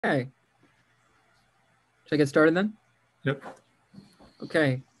Okay. Should I get started then? Yep.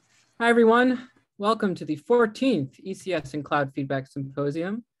 Okay. Hi, everyone. Welcome to the 14th ECS and Cloud Feedback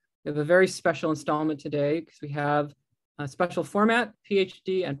Symposium. We have a very special installment today because we have a special format,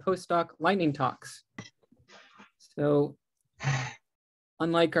 PhD and postdoc lightning talks. So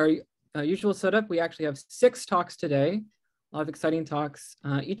unlike our usual setup, we actually have 6 talks today, a lot of exciting talks.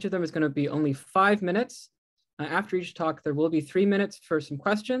 Each of them is going to be only 5 minutes. After each talk, there will be 3 minutes for some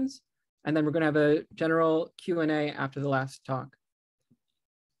questions, and then we're going to have a general Q&A after the last talk.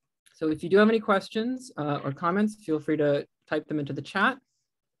 So if you do have any questions or comments, feel free to type them into the chat.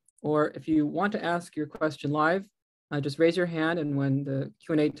 Or if you want to ask your question live, just raise your hand, and when the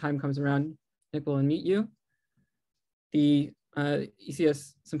Q&A time comes around, Nick will unmute you. The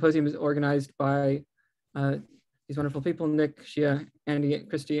ECS Symposium is organized by these wonderful people, Nick, Xia, Andy,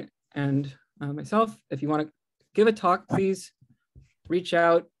 Christy, and myself. If you want to give a talk, please reach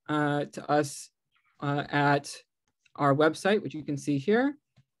out to us at our website, which you can see here.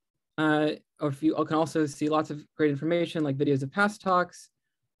 Or if you can also see lots of great information like videos of past talks,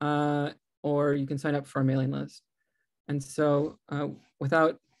 or you can sign up for our mailing list. And so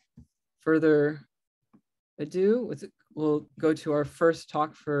without further ado, we'll go to our first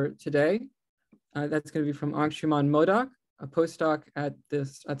talk for today. That's going to be from Angshuman Modak, a postdoc at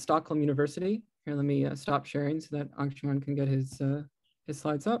Stockholm University. Here, let me stop sharing so that Angshuman can get his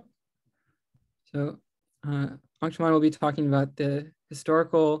slides up. So Angshuman will be talking about the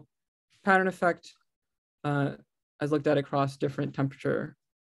historical pattern effect as looked at across different temperature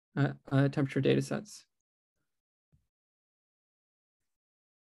data sets.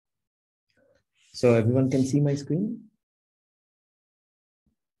 So everyone can see my screen?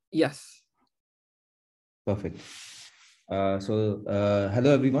 Yes. Perfect.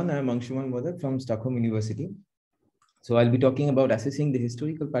 Hello everyone, I'm Angshuman Modak from Stockholm University. So I'll be talking about assessing the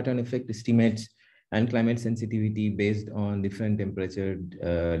historical pattern effect estimates and climate sensitivity based on different temperature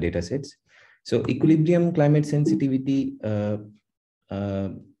data sets. So equilibrium climate sensitivity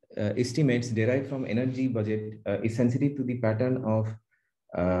estimates derived from energy budget is sensitive to the pattern of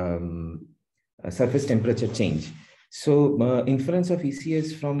surface temperature change. So inference of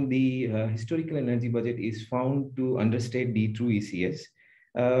ECS from the historical energy budget is found to understate the true ECS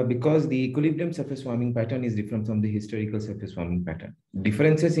because the equilibrium surface warming pattern is different from the historical surface warming pattern.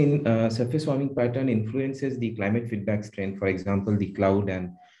 Differences in surface warming pattern influences the climate feedback strength, for example, the cloud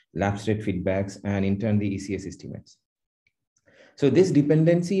and lapse rate feedbacks, and in turn the ECS estimates. So this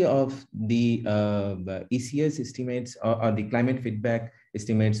dependency of the ECS estimates or the climate feedback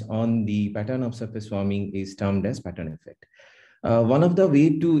estimates on the pattern of surface warming is termed as pattern effect. One of the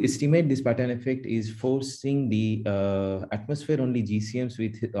ways to estimate this pattern effect is forcing the atmosphere-only GCMs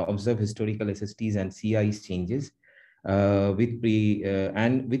with observed historical SSTs and sea ice changes with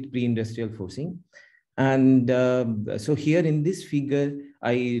pre-industrial forcing. And so here in this figure,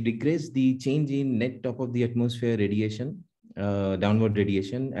 I regress the change in net top of the atmosphere radiation, downward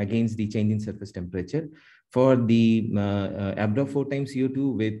radiation against the change in surface temperature for the abra 4 times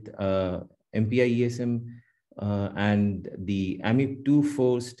CO2 with MPI-ESM and the AMIP2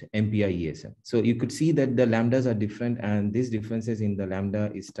 forced MPI-ESM. So you could see that the lambdas are different, and these differences in the lambda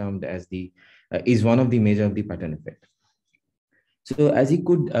is termed as the is one of the measure of the pattern effect. So as you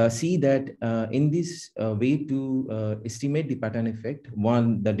could see that in this way to estimate the pattern effect,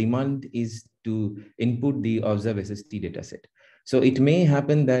 one, the demand is to input the observed SST dataset. So it may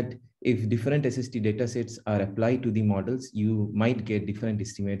happen that if different SST datasets are applied to the models, you might get different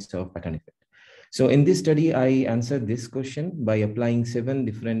estimates of pattern effect. So in this study, I answered this question by applying 7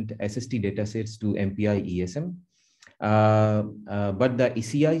 different SST datasets to MPI-ESM. But the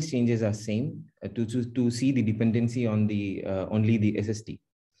ECI changes are same to see the dependency on the only the SST.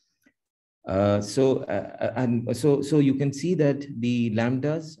 So you can see that the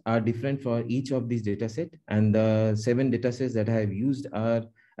lambdas are different for each of these dataset, and the 7 datasets that I have used are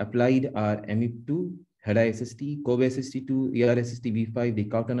applied are AMIP2, HEDA SST, Kobe SST2, ERSST V5, the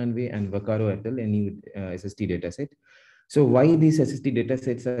Kautonen and Vaccaro et al. NU SST dataset. So why these SST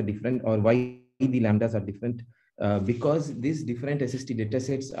datasets are different, or why the lambdas are different? Because these different SST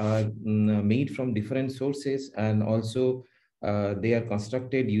datasets are made from different sources, and also they are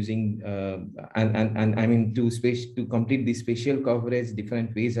constructed using and I mean to complete the spatial coverage,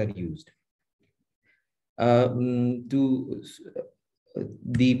 different ways are used.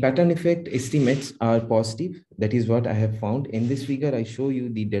 The pattern effect estimates are positive. That is what I have found. In this figure, I show you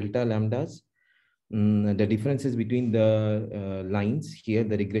the delta lambdas, the differences between the lines here,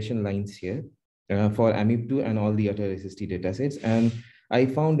 the regression lines here for AMIP2 and all the other SST datasets. And I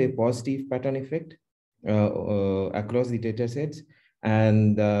found a positive pattern effect across the datasets.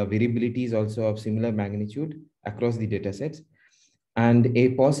 and the variability is also of similar magnitude across the datasets. And a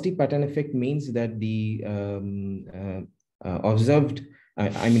positive pattern effect means that the observed,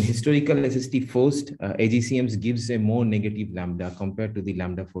 historical SST forced AGCMs gives a more negative lambda compared to the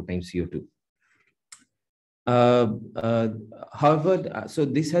lambda 4 times CO2. However, so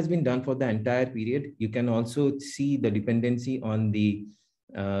this has been done for the entire period. You can also see the dependency on the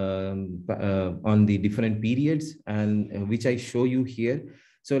different periods, and which I show you here.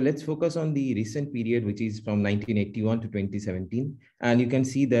 So let's focus on the recent period, which is from 1981 to 2017. And you can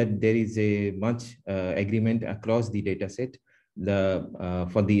see that there is a much agreement across the data set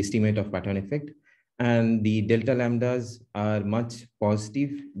for the estimate of pattern effect. And the delta lambdas are much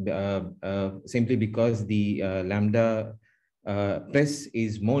positive simply because the lambda press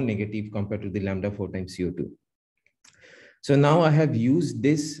is more negative compared to the lambda 4 times CO2. So now I have used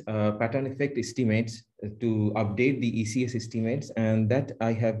this pattern effect estimates to update the ECS estimates, and that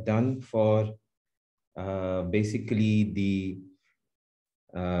I have done for basically the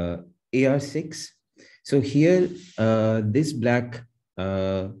AR6. So here, this black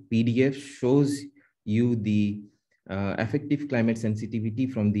PDF shows you the effective climate sensitivity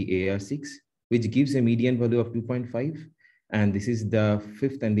from the AR6, which gives a median value of 2.5. And this is the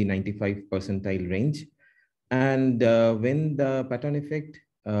 5th and the 95 percentile range. And when the pattern effect,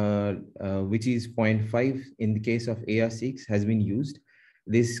 which is 0.5 in the case of AR6 has been used,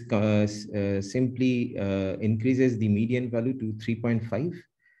 this simply increases the median value to 3.5,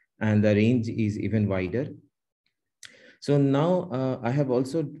 and the range is even wider. So now I have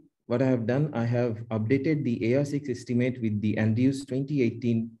also, what I have done, I have updated the AR6 estimate with the Andrews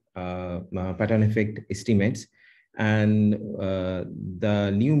 2018 pattern effect estimates. And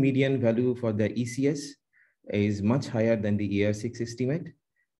the new median value for the ECS is much higher than the AR6 estimate.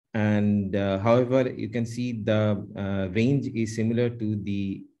 And however, you can see the range is similar to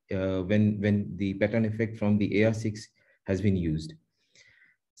the when the pattern effect from the AR6 has been used.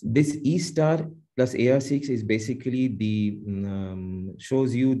 This E star plus AR6 is basically the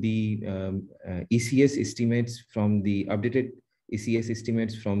shows you the ECS estimates from the updated ECS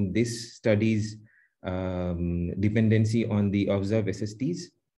estimates from this study's dependency on the observed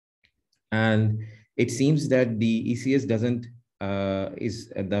SSTs. And it seems that the ECS doesn't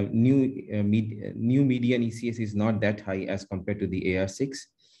the new median ECS is not that high as compared to the AR6.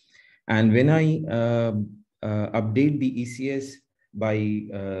 And when I update the ECS by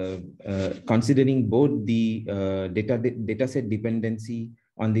considering both the dataset dependency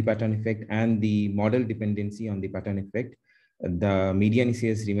on the pattern effect and the model dependency on the pattern effect, the median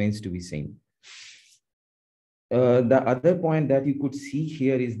ECS remains to be same. The other point that you could see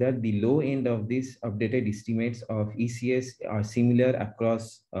here is that the low end of this updated estimates of ECS are similar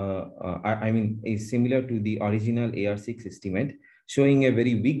across, is similar to the original AR6 estimate, showing a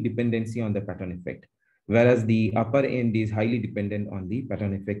very weak dependency on the pattern effect, whereas the upper end is highly dependent on the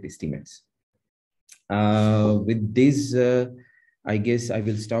pattern effect estimates. With this, I guess I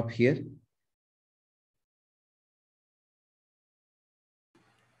will stop here.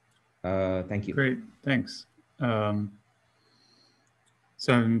 Thank you. Great, thanks. So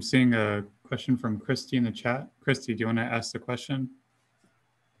I'm seeing a question from Christy in the chat. Christy, do you want to ask the question?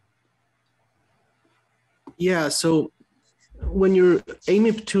 Yeah, so when your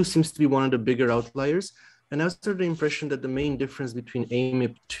AMIP2 seems to be one of the bigger outliers, and I was under the impression that the main difference between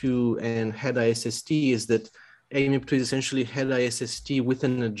AMIP2 and HEAD-ISST is that AMIP2 is essentially HEAD-ISST with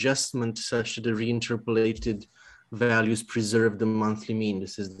an adjustment such that the reinterpolated values preserve the monthly mean.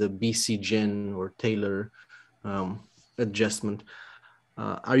 This is the BC-Gen or Taylor adjustment.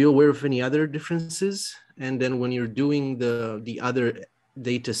 Are you aware of any other differences? And then when you're doing the other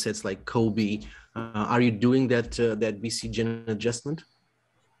data sets like COBE, are you doing that BC-Gen adjustment?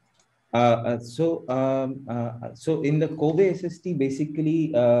 So in the COBE SST,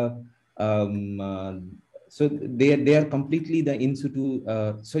 basically, so they are completely the in situ.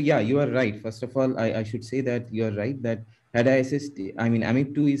 So yeah, you are right. First of all, I should say that you are right that HEAD-ISST,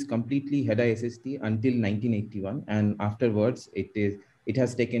 AMIP2 is completely HEAD-ISST until 1981, and afterwards it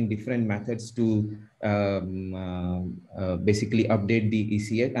has taken different methods to basically update the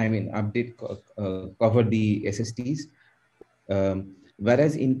ECS. Cover the SSTs.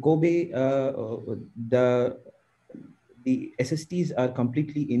 Whereas in COBE, the SSTs are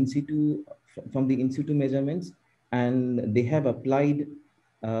completely in situ from the in situ measurements, and they have applied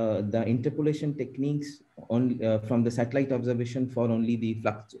the interpolation techniques on from the satellite observation for only the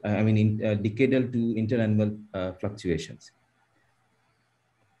decadal to interannual fluctuations.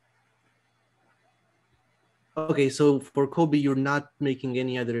 Okay, so for Kobe, you're not making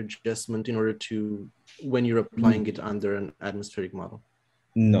any other adjustment in order to, when you're applying it under an atmospheric model?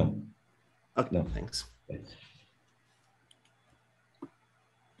 No. Okay, No. Thanks.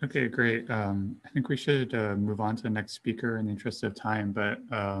 Okay, great. I think we should move on to the next speaker in the interest of time, but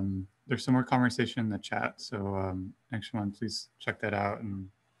there's some more conversation in the chat. So Angshuman, please check that out and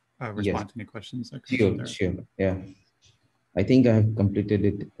respond to any questions that come up there. Sure. Yeah. I think I have completed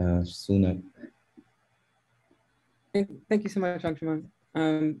it sooner. Thank you so much, Angshuman.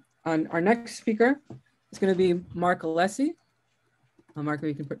 Our next speaker is going to be Marc Alessi. Marc,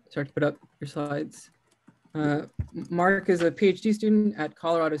 you can start to put up your slides. Marc is a PhD student at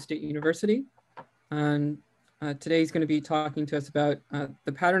Colorado State University. And today he's going to be talking to us about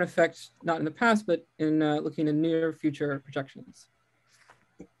the pattern effect, not in the past, but in looking at near future projections.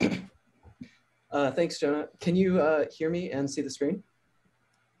 Thanks, Jonah. Can you hear me and see the screen?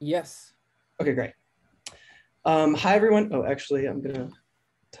 Yes. Okay, great. Hi, everyone. Oh, actually, I'm going to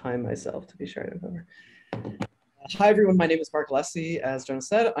time myself to be sure I don't remember. Hi, everyone. My name is Marc Alessi. As Jonah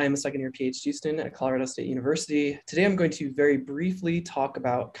said, I am a second-year PhD student at Colorado State University. Today, I'm going to very briefly talk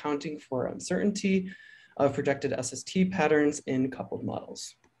about counting for uncertainty of projected SST patterns in coupled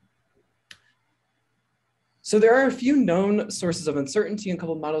models. So there are a few known sources of uncertainty in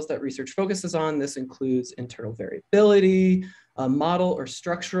coupled models that research focuses on. This includes internal variability, model or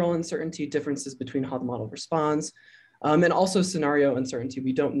structural uncertainty, differences between how the model responds, and also scenario uncertainty.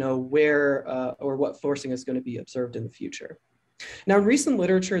 We don't know where or what forcing is going to be observed in the future. Now, in recent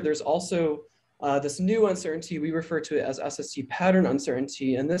literature, there's also this new uncertainty. We refer to it as SST pattern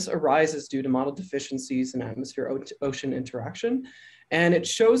uncertainty, and this arises due to model deficiencies in atmosphere-ocean interaction. And it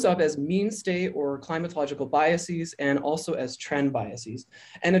shows up as mean state or climatological biases and also as trend biases.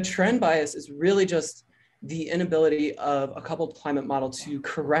 And a trend bias is really just the inability of a coupled climate model to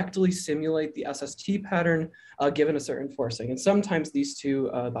correctly simulate the SST pattern given a certain forcing. And sometimes these two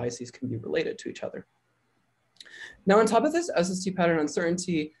biases can be related to each other. Now, on top of this SST pattern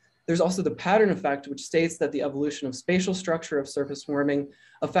uncertainty, there's also the pattern effect, which states that the evolution of spatial structure of surface warming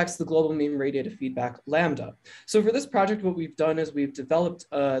affects the global mean radiative feedback lambda. So for this project, what we've done is we've developed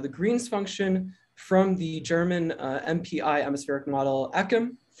the Green's function from the German MPI atmospheric model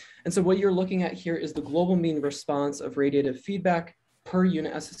ECM. And so what you're looking at here is the global mean response of radiative feedback per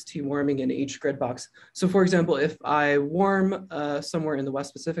unit SST warming in each grid box. So for example, if I warm somewhere in the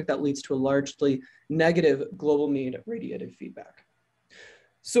West Pacific, that leads to a largely negative global mean radiative feedback.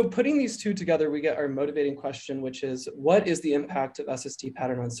 So putting these two together, we get our motivating question, which is, what is the impact of SST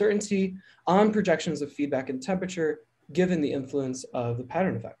pattern uncertainty on projections of feedback and temperature, given the influence of the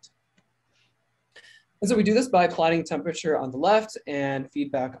pattern effect? And so we do this by plotting temperature on the left and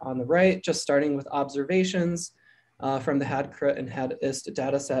feedback on the right, just starting with observations from the HADCRIT and HADIST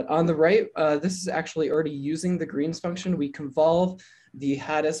data set. On the right, this is actually already using the Green's function. We convolve the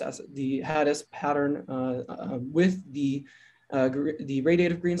HADIST pattern with the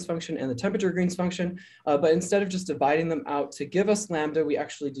radiative Green's function and the temperature Green's function. But instead of just dividing them out to give us lambda, we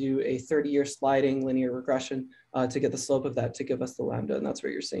actually do a 30-year sliding linear regression to get the slope of that to give us the lambda. And that's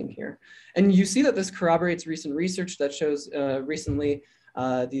what you're seeing here. And you see that this corroborates recent research that shows recently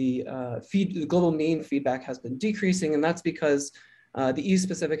the global mean feedback has been decreasing. And that's because the East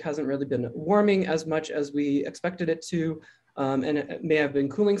Pacific hasn't really been warming as much as we expected it to. And it may have been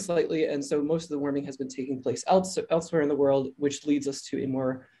cooling slightly. And so most of the warming has been taking place elsewhere in the world, which leads us to a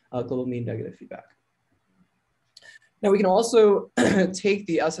more global mean negative feedback. Now we can also take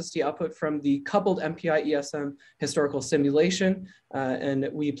the SST output from the coupled MPI-ESM historical simulation, and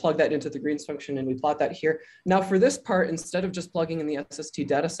we plug that into the Green's function and we plot that here. Now for this part, instead of just plugging in the SST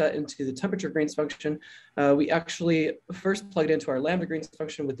data set into the temperature Green's function, we actually first plugged into our lambda Green's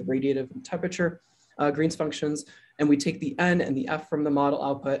function with the radiative and temperature Green's functions, and we take the N and the F from the model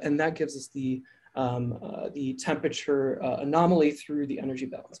output, and that gives us the temperature anomaly through the energy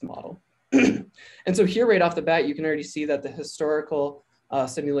balance model. And so here right off the bat, you can already see that the historical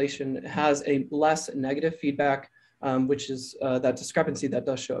simulation has a less negative feedback, which is that discrepancy that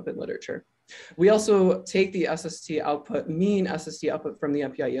does show up in literature. We also take the SST output, mean SST output from the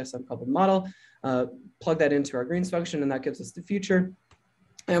MPI-ESM coupled model, plug that into our Green's function, and that gives us the future.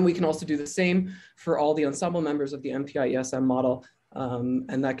 And we can also do the same for all the ensemble members of the MPI-ESM model.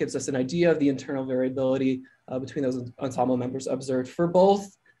 And that gives us an idea of the internal variability between those ensemble members observed for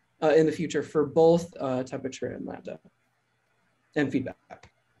both in the future for both temperature and lambda and feedback.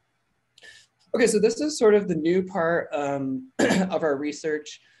 Okay, so this is sort of the new part of our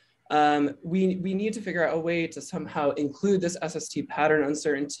research. we need to figure out a way to somehow include this SST pattern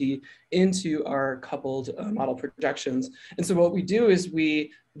uncertainty into our coupled model projections. And so what we do is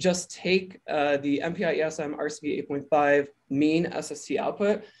we just take the MPI-ESM RCV 8.5 mean SST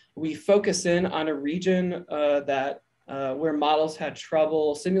output. We focus in on a region where models had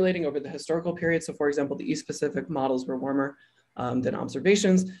trouble simulating over the historical period. So for example, the East Pacific models were warmer than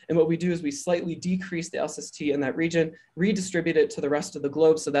observations. And what we do is we slightly decrease the SST in that region, redistribute it to the rest of the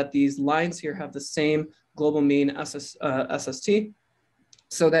globe so that these lines here have the same global mean SST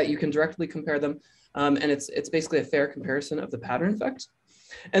so that you can directly compare them. And it's basically a fair comparison of the pattern effect.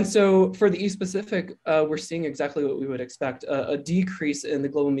 And so for the East Pacific, we're seeing exactly what we would expect, a decrease in the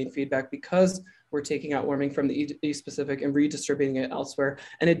global mean feedback because we're taking out warming from the East Pacific and redistributing it elsewhere.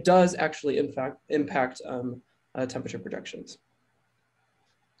 And it does actually impact temperature projections.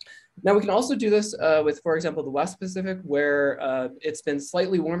 Now we can also do this with, for example, the West Pacific, where it's been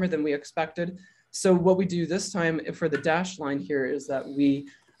slightly warmer than we expected. So what we do this time for the dashed line here is that we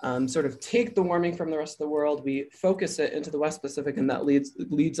sort of take the warming from the rest of the world, we focus it into the West Pacific, and that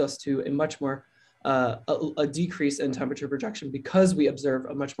leads us to a much more a decrease in temperature projection because we observe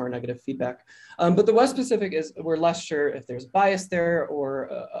a much more negative feedback. But the West Pacific we're less sure if there's bias there or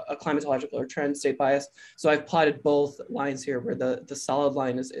a climatological or trend state bias. So I've plotted both lines here where the solid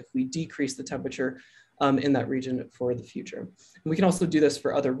line is if we decrease the temperature in that region for the future. And we can also do this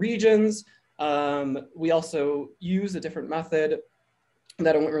for other regions. We also use a different method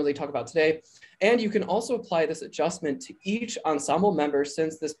that I won't really talk about today. And you can also apply this adjustment to each ensemble member,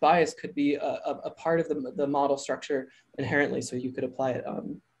 since this bias could be a part of the model structure inherently. So you could apply it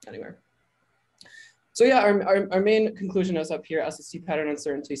anywhere. So yeah, our main conclusion is up here: SST pattern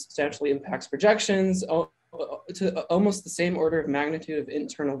uncertainty substantially impacts projections to almost the same order of magnitude of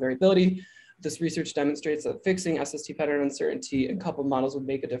internal variability. This research demonstrates that fixing SST pattern uncertainty in coupled models would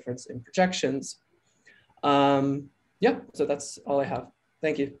make a difference in projections. Yeah, so that's all I have.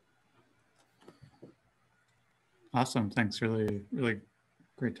 Thank you. Awesome, thanks, really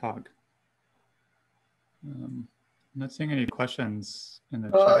great talk. I'm not seeing any questions in the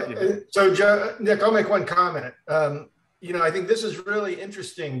chat yet. So Nick, I'll make one comment. You know, I think this is really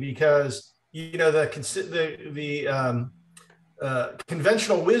interesting because, you know, the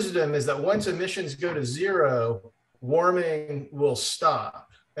conventional wisdom is that once emissions go to zero, warming will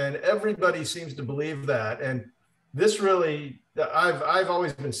stop. And everybody seems to believe that. And this really, I've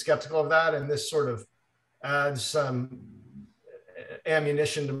always been skeptical of that, and this sort of adds some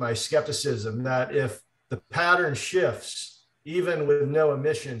ammunition to my skepticism that if the pattern shifts, even with no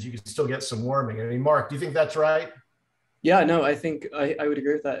emissions, you can still get some warming. I mean, Mark, do you think that's right? Yeah, no, I think I would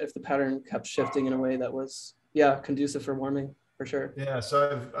agree with that if the pattern kept shifting in a way that was, yeah, conducive for warming, for sure. Yeah,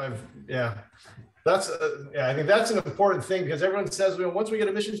 so yeah, that's, yeah, I think that's an important thing because everyone says, well, once we get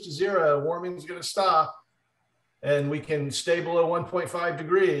emissions to zero, warming is going to stop and we can stay below 1.5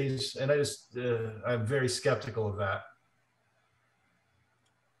 degrees. And I'm very skeptical of that.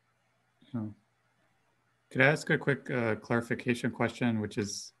 Could I ask a quick clarification question, which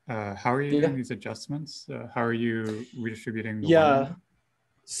is, how are you doing these adjustments? How are you redistributing the warming?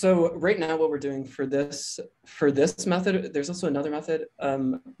 So right now what we're doing for this method, there's also another method,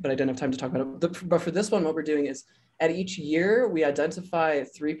 but I didn't have time to talk about it. But for this one, what we're doing is at each year, we identify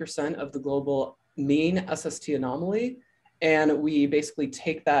 3% of the global mean SST anomaly, and we basically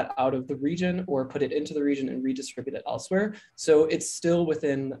take that out of the region or put it into the region and redistribute it elsewhere. So it's still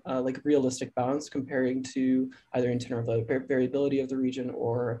within like realistic bounds comparing to either internal variability of the region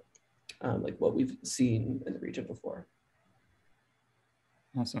or like what we've seen in the region before.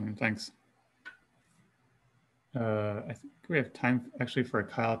 Awesome, thanks. I think we have time actually for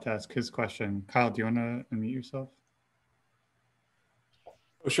Kyle to ask his question. Kyle, do you want to unmute yourself?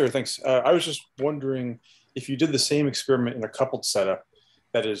 Oh, sure, thanks. I was just wondering if you did the same experiment in a coupled setup,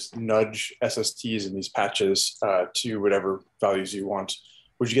 that is nudge SSTs in these patches to whatever values you want,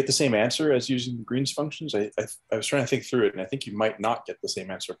 would you get the same answer as using Green's functions? I was trying to think through it, and I think you might not get the same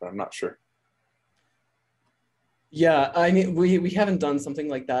answer, but I'm not sure. Yeah, I mean, we haven't done something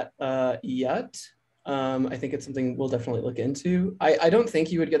like that yet. I think it's something we'll definitely look into. I don't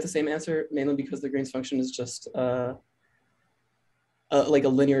think you would get the same answer, mainly because the Green's function is just like a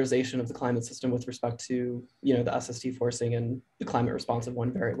linearization of the climate system with respect to, you know, the SST forcing and the climate response of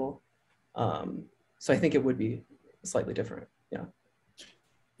one variable. So I think it would be slightly different. Yeah.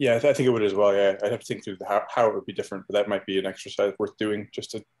 Yeah, I think it would as well. Yeah, I'd have to think through how it would be different, but that might be an exercise worth doing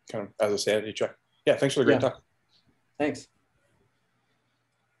just to kind of as a sanity check. Yeah, thanks for the great talk. Thanks.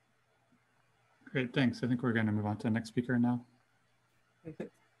 Great, thanks. I think we're going to move on to the next speaker now.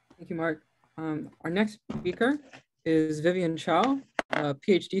 Thank you, Mark. Our next speaker is Vivian Chao. a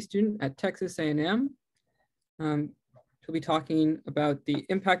PhD student at Texas A&M. He'll be talking about the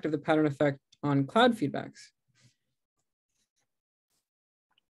impact of the pattern effect on cloud feedbacks.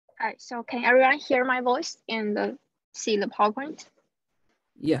 All right, so can everyone hear my voice and see the PowerPoint?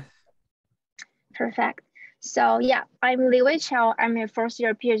 Yeah. Perfect. So yeah, I'm Vivian Chao. I'm a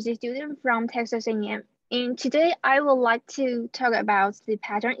first-year PhD student from Texas A&M. And today I would like to talk about the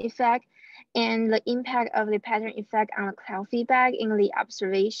pattern effect and the impact of the pattern effect on the cloud feedback in the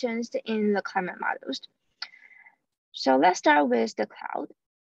observations in the climate models. So let's start with the cloud.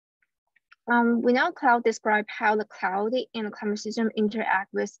 We know cloud describe how the cloud and the climate system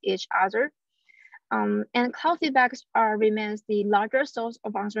interact with each other. And cloud feedbacks remains the larger source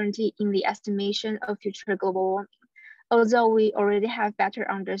of uncertainty in the estimation of future global warming, although we already have better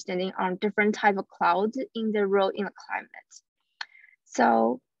understanding on different types of clouds in their role in the climate.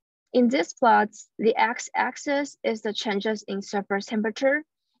 So in this plot, the x-axis is the changes in surface temperature,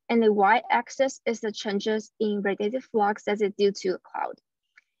 and the y-axis is the changes in radiative flux that is due to a cloud.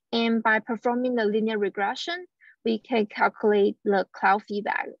 And by performing the linear regression, we can calculate the cloud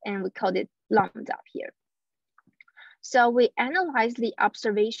feedback, and we call it lambda here. So we analyze the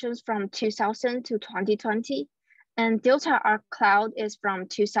observations from 2000 to 2020, and delta R cloud is from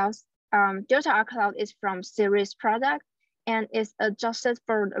delta R cloud is from series product and is adjusted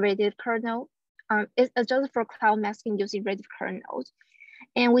for radiative kernel. It's adjusted for cloud masking using radiative kernels.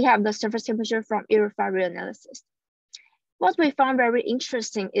 And we have the surface temperature from aerial analysis. What we found very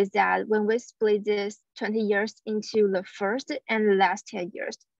interesting is that when we split this 20 years into the first and the last 10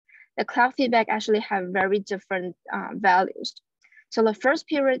 years, the cloud feedback actually have very different values. So the first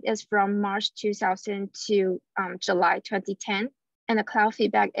period is from March 2000 to July 2010, and the cloud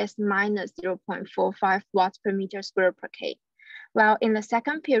feedback is minus 0.45 watts per meter squared per K. While in the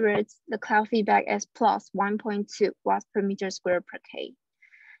second period, the cloud feedback is plus 1.2 watts per meter squared per K.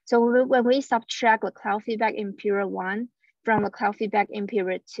 So when we subtract the cloud feedback in period 1 from the cloud feedback in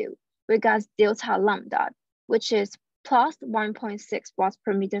period 2, we got delta lambda, which is plus 1.6 watts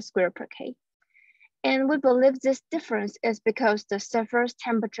per meter squared per K. And we believe this difference is because the surface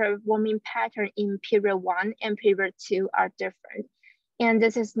temperature warming pattern in period 1 and period 2 are different. And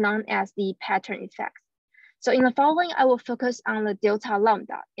this is known as the pattern effect. So in the following, I will focus on the delta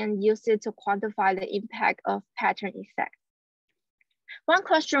lambda and use it to quantify the impact of pattern effect. One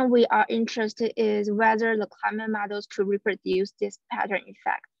question we are interested in is whether the climate models could reproduce this pattern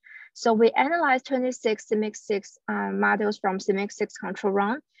effect. So we analyzed 26 CIMIC-6 models from CIMIC-6 control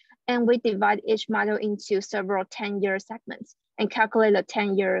run, and we divide each model into several 10-year segments and calculate the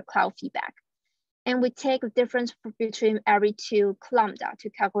 10-year cloud feedback. And we take the difference between every two lambda to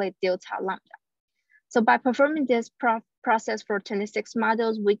calculate delta lambda. So by performing this process for 26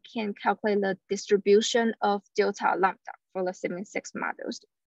 models, we can calculate the distribution of delta lambda for the CIMIC-6 models.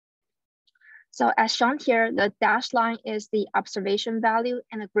 So as shown here, the dashed line is the observation value,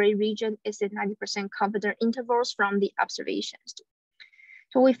 and the gray region is the 90% confidence intervals from the observations.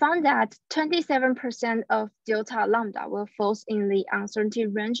 So we found that 27% of delta lambda will fall in the uncertainty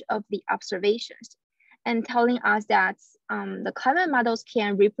range of the observations, and telling us that the climate models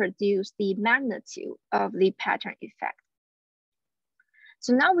can reproduce the magnitude of the pattern effect.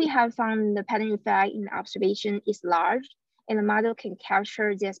 So now we have found the pattern effect in the observation is large, and the model can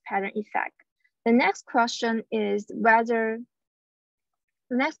capture this pattern effect. The next question is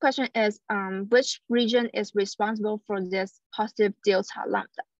which region is responsible for this positive delta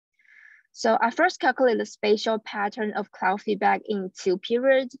lambda? So I first calculate the spatial pattern of cloud feedback in 2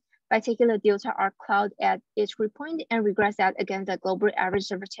 periods by taking the delta R cloud at each point and regress that against the global average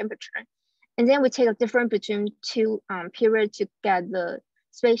surface temperature. And then we take a difference between 2 periods to get the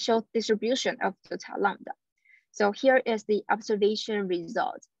spatial distribution of delta lambda. So here is the observation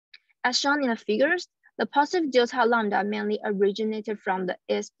result. As shown in the figures, the positive delta lambda mainly originated from the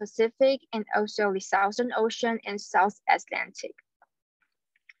East Pacific and also the Southern Ocean and South Atlantic.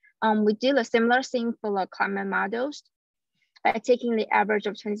 We did a similar thing for the climate models by taking the average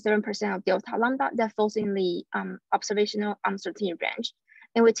of 27% of delta lambda that falls in the observational uncertainty range.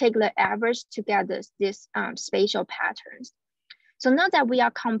 And we take the average to get this spatial patterns. So now that we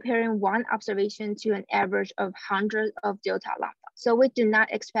are comparing one observation to an average of hundreds of delta lambda. So we do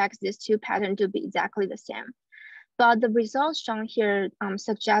not expect these two patterns to be exactly the same. But the results shown here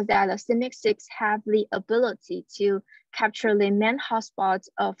suggest that the CIMIC-6 have the ability to capture the main hotspots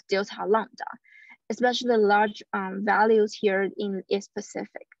of delta lambda, especially large values here in East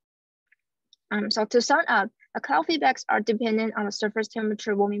Pacific. So to sum up, the cloud feedbacks are dependent on the surface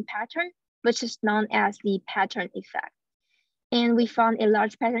temperature warming pattern, which is known as the pattern effect. And we found a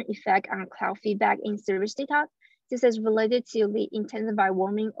large pattern effect on cloud feedback in series data, This is related to the intensified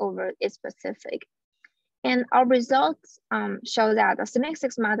warming over its Pacific. And our results show that the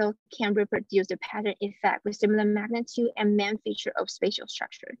semantics model can reproduce the pattern effect with similar magnitude and main feature of spatial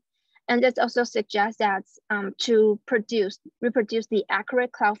structure. And this also suggests that to reproduce the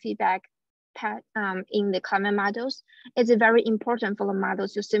accurate cloud feedback in the climate models, it's very important for the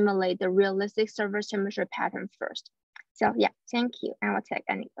models to simulate the realistic surface temperature pattern first. So yeah, thank you. I will take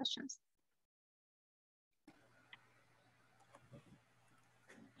any questions.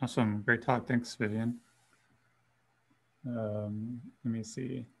 Awesome, great talk. Thanks, Vivian. Let me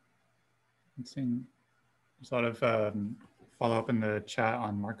see. There's a lot of follow up in the chat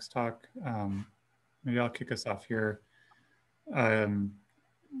on Marc's talk. Maybe I'll kick us off here.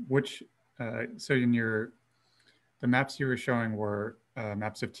 So in the maps you were showing were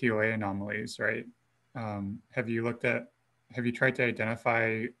maps of TOA anomalies, right? Have you tried to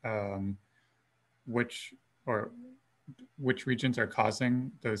identify which regions are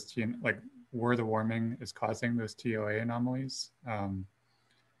causing those, where the warming is causing those TOA anomalies?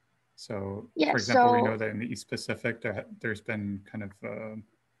 So yeah, for example, we know that in the East Pacific, there's been kind of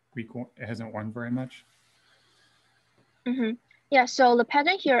it hasn't warmed very much. Mm-hmm. Yeah, so the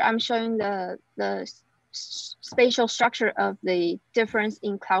pattern here, I'm showing the spatial structure of the difference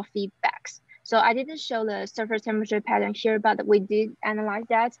in cloud feedbacks. So I didn't show the surface temperature pattern here, but we did analyze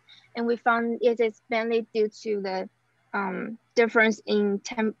that. And we found it is mainly due to the difference in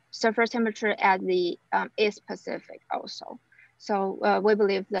surface temperature at the East Pacific also. So we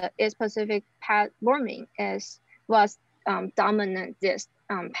believe the East Pacific warming was dominant this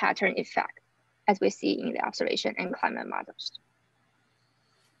pattern effect, as we see in the observation and climate models.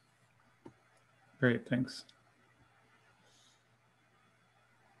 Great, thanks.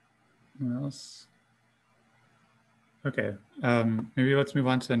 Anyone else? Okay, maybe let's move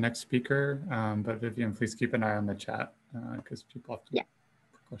on to the next speaker. But Vivian, please keep an eye on the chat because people have to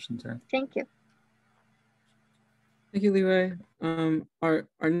put questions there. Thank you. Thank you, Liwei.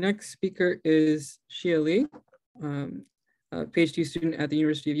 Our next speaker is Xia Li, a PhD student at the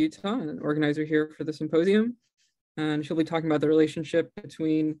University of Utah and an organizer here for the symposium. And she'll be talking about the relationship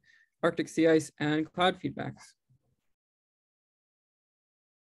between Arctic sea ice and cloud feedbacks.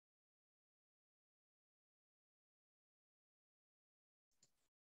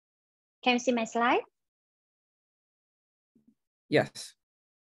 Can you see my slide? Yes.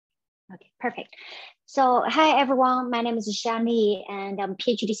 Okay, perfect. So hi, everyone. My name is Xia Li, and I'm a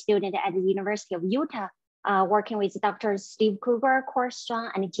PhD student at the University of Utah, working with Dr. Steve Kruger,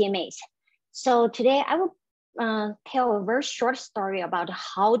 Korström, and Jiménez. So today I will tell a very short story about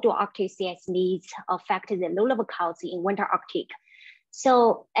how do Arctic sea ice needs affect the low-level clouds in winter Arctic.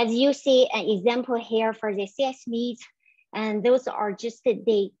 So as you see an example here for the sea ice needs, and those are just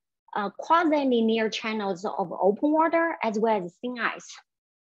the quasi-linear channels of open water as well as thin ice.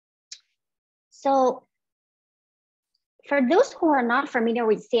 So for those who are not familiar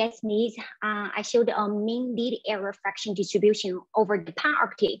with sea ice needs, I showed a mean lead area fraction distribution over the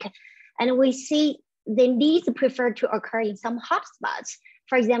Pan-Arctic. And we see the needs prefer to occur in some hotspots.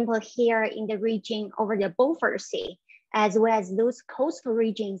 For example, here in the region over the Beaufort Sea, as well as those coastal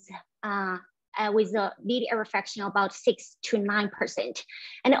regions with a lead area fraction about 6 to 9%.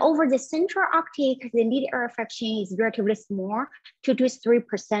 And over the Central Arctic, the lead area fraction is relatively small, 2 to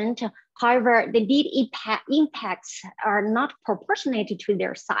 3%. However, the lead impacts are not proportionate to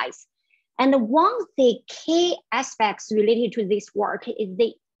their size. And one of the key aspects related to this work is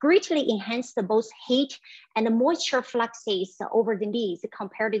they greatly enhance both heat and moisture fluxes over the leads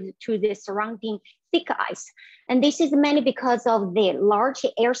compared to the surrounding thick ice. And this is mainly because of the large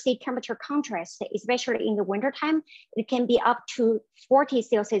air-sea temperature contrast, especially in the wintertime. It can be up to 40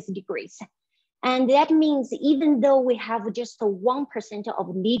 Celsius degrees. And that means even though we have just 1%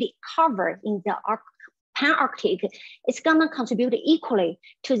 of lead cover in the Pan-Arctic, it's gonna contribute equally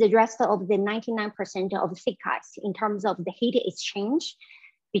to the rest of the 99% of thick ice in terms of the heat exchange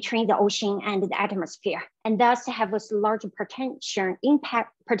between the ocean and the atmosphere, and thus have a large potential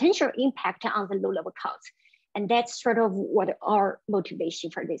impact on the low-level clouds. And that's sort of what our motivation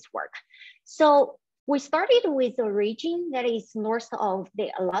for this work. So we started with a region that is north of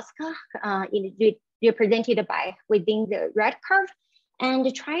the Alaska, represented by within the red curve,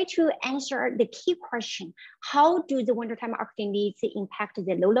 and try to answer the key question: how do the wintertime Arctic needs impact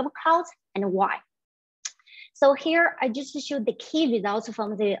the low-level clouds, and why? So here I just showed the key results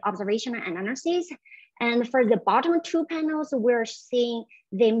from the observational analysis. And for the bottom two panels, we're seeing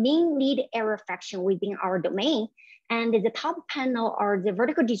the mean lead area fraction within our domain. And the top panel are the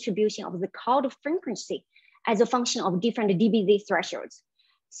vertical distribution of the cloud frequency as a function of different DBZ thresholds.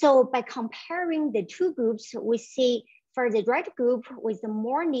 So by comparing the two groups, we see for the red group with the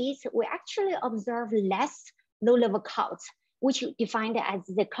more needs, we actually observe less low-level clouds, which defined as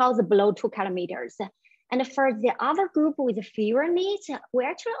the clouds below 2 kilometers. And for the other group with fewer needs, we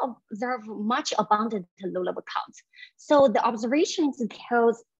actually observe much abundant low-level clouds. So the observations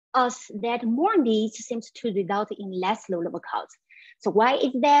tells us that more needs seems to result in less low-level clouds. So why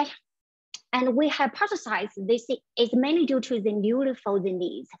is that? And we hypothesize this is mainly due to the newly frozen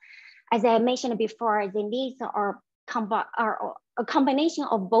needs. As I mentioned before, the needs are a combination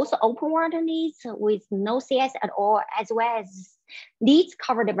of both open water needs with no CS at all, as well as needs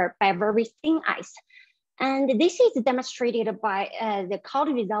covered by very thin ice. And this is demonstrated by the cloud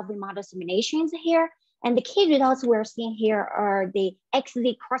resolving model simulations here. And the key results we're seeing here are the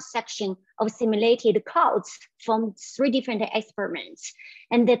XZ cross-section of simulated clouds from 3 different experiments.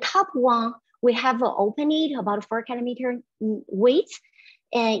 And the top one, we have an open need about 4 kilometer width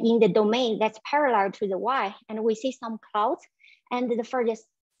in the domain that's parallel to the Y, and we see some clouds. And for the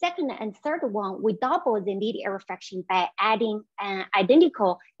second and third one, we double the need error fraction by adding an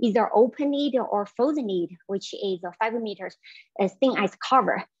identical either open need or frozen need, which is a 5 meters thin ice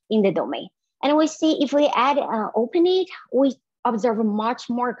cover in the domain. And we see if we add an open need, we observe much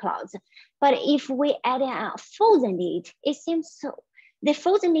more clouds. But if we add a frozen need, it seems the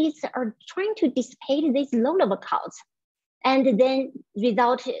frozen needs are trying to dissipate these low-level clouds and then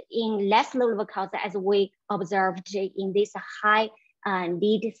result in less low-level clouds as we observed in this high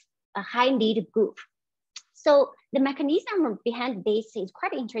need group. So the mechanism behind this is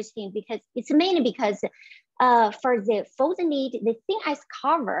quite interesting because it's mainly because for the frozen need, the thin ice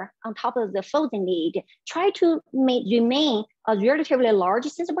cover on top of the frozen need try to remain a relatively large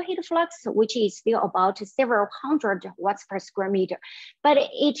sensible heat flux, which is still about several hundred watts per square meter. But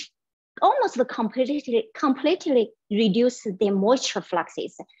it almost completely reduce the moisture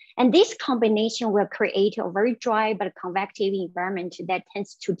fluxes. And this combination will create a very dry but convective environment that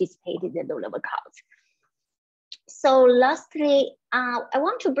tends to dissipate the low-level clouds. So lastly, I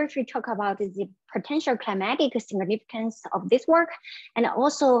want to briefly talk about the potential climatic significance of this work and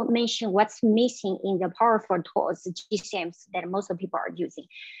also mention what's missing in the powerful tools, GCMs, that most people are using.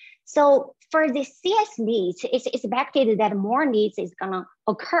 So for the CS needs, it's expected that more needs is gonna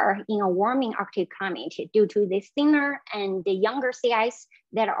occur in a warming Arctic climate due to the thinner and the younger sea ice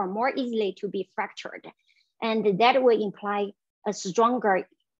that are more easily to be fractured. And that will imply a stronger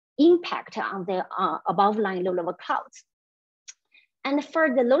impact on the above line low-level clouds. And for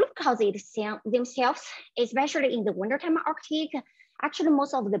the low-level clouds themselves, especially in the wintertime Arctic, actually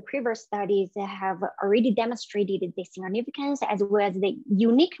most of the previous studies have already demonstrated the significance as well as the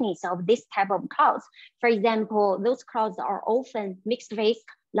uniqueness of this type of clouds. For example, those clouds are often mixed phase,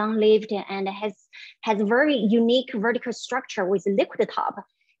 long-lived, and has very unique vertical structure with liquid top.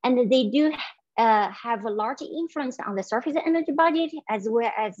 And they do have a large influence on the surface energy budget as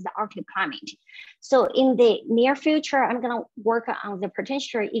well as the Arctic climate. So in the near future, I'm gonna work on the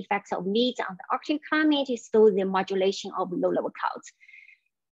potential effects of needs on the Arctic climate through the modulation of low-level clouds.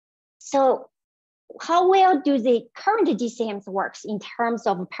 So how well do the current GCMs works in terms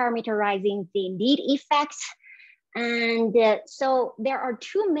of parameterizing the need effects? And so there are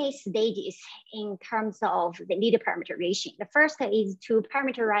 2 main stages in terms of the need parameterization. The first is to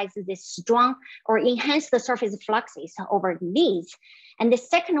parameterize the strong or enhance the surface fluxes over needs. And the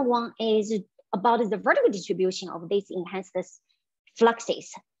second one is about the vertical distribution of these enhanced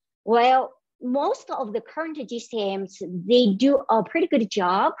fluxes. Well, most of the current GCMs, they do a pretty good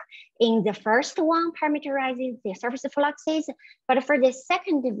job in the first one, parameterizing the surface fluxes. But for the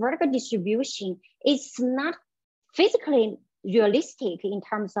second, the vertical distribution, it's not physically realistic in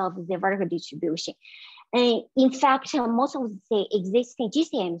terms of the vertical distribution. And in fact, most of the existing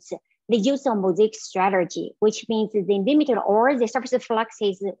GCMs, they use a mosaic strategy, which means they limited all the surface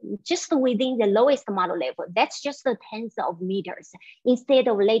fluxes just within the lowest model level. That's just the tens of meters, instead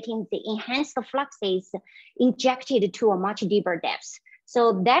of letting the enhanced fluxes injected to a much deeper depth.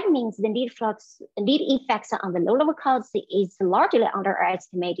 So that means the need effects on the low-level clouds is largely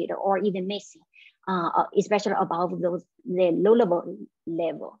underestimated or even missing. Especially above the lowest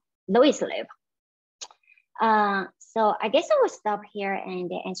level. So I guess I will stop here and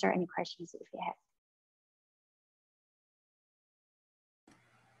answer any questions if you have.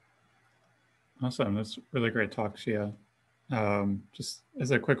 Awesome, that's really great talk, Xia. Just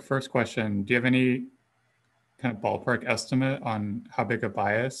as a quick first question, do you have any kind of ballpark estimate on how big a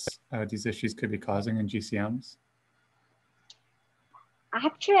bias these issues could be causing in GCMs?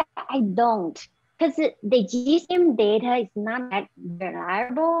 Actually, I don't. Because the GCM data is not that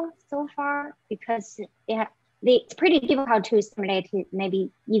reliable so far because it's pretty difficult to simulate it,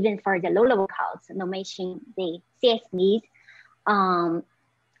 maybe even for the low-level clouds, no mention the CS needs.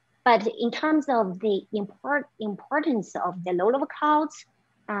 But in terms of the importance of the low-level clouds,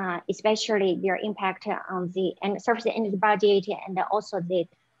 especially their impact on the surface energy budget and also the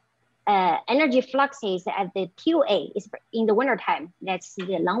energy fluxes at the TOA is in the wintertime, that's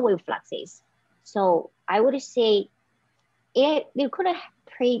the long wave fluxes. So I would say it could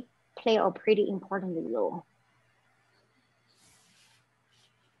play a pretty important role.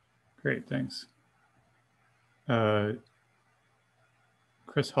 Great, thanks.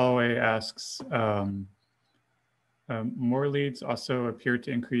 Chris Holloway asks, more leads also appear to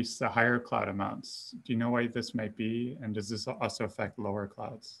increase the higher cloud amounts. Do you know why this might be? And does this also affect lower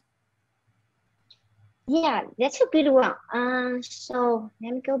clouds? Yeah, that's a good one. So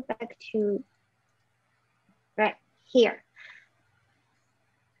let me go back to right here.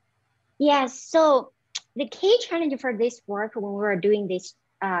 Yeah, so the key challenge for this work when we were doing this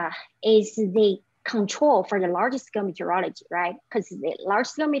is the control for the large scale meteorology, right? Because the large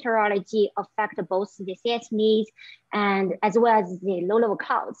scale meteorology affect both the CS needs and as well as the low level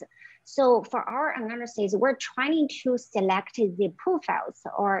clouds. So for our analysis, we're trying to select the profiles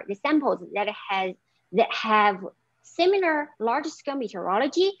or the samples that have similar large scale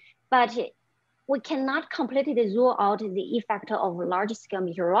meteorology, but we cannot completely rule out the effect of large scale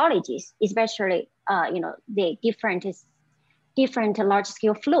meteorologies, especially the different large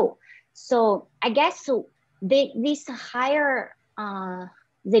scale flow. So I guess this higher,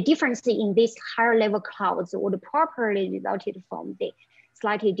 the difference in these higher level clouds would properly resulted from the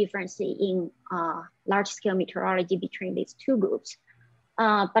slightly difference in large scale meteorology between these two groups.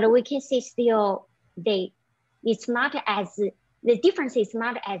 But we can see still the difference is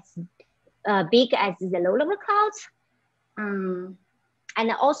not as big as the low level clouds.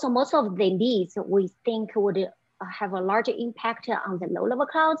 And also most of the leads we think would have a larger impact on the low level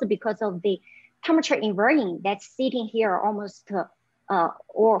clouds because of the temperature inverting that's sitting here almost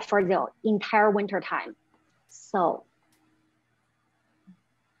or for the entire winter time. So.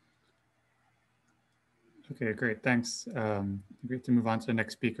 Okay, great, thanks. Great to move on to the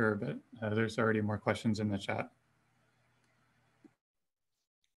next speaker, but there's already more questions in the chat.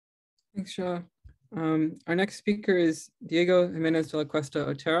 Thanks, Xia. Our next speaker is Diego Jiménez de la Cuesta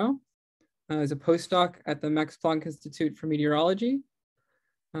Otero. Is a postdoc at the Max Planck Institute for Meteorology.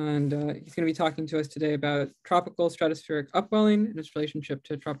 And he's going to be talking to us today about tropical stratospheric upwelling and its relationship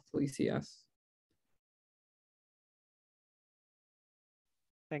to tropical ECS.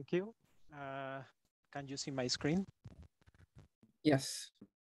 Thank you. Can you see my screen? Yes.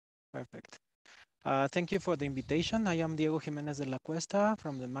 Perfect. Thank you for the invitation. I am Diego Jiménez de la Cuesta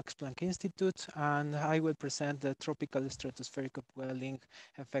from the Max Planck Institute, and I will present the tropical stratospheric upwelling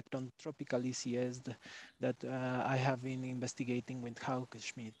effect on tropical ECS that I have been investigating with Hauke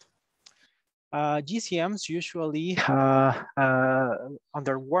Schmidt. GCMs usually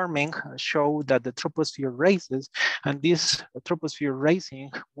under warming show that the troposphere raises, and this troposphere raising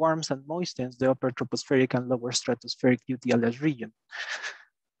warms and moistens the upper tropospheric and lower stratospheric UTLS region.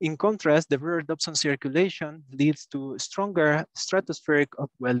 In contrast, the Brewer-Dobson circulation leads to stronger stratospheric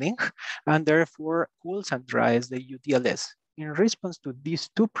upwelling and therefore cools and dries the UTLS. In response to these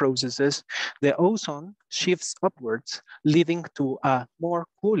two processes, the ozone shifts upwards, leading to a more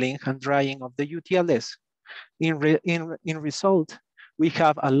cooling and drying of the UTLS. In result, we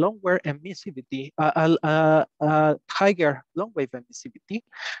have a longer emissivity, a higher long wave emissivity,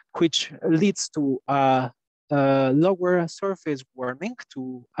 which leads to lower surface warming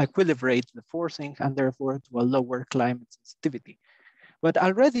to equilibrate the forcing and therefore to a lower climate sensitivity. But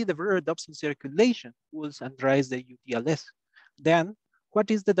already the Brewer-Dobson circulation cools and dries the UTLS. Then,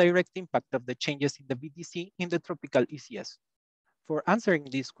 what is the direct impact of the changes in the BDC in the tropical ECS? For answering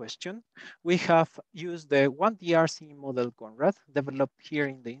this question, we have used the 1DRC model Conrad, developed here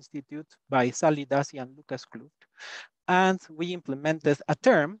in the Institute by Sally Dassi and Lucas Kluft. And we implemented a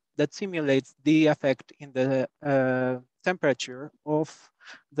term that simulates the effect in the temperature of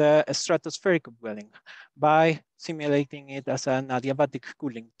the stratospheric upwelling by simulating it as an adiabatic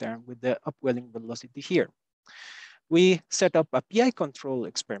cooling term with the upwelling velocity here. We set up a PI control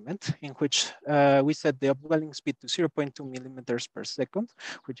experiment in which we set the upwelling speed to 0.2 millimeters per second,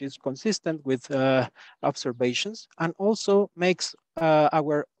 which is consistent with observations and also makes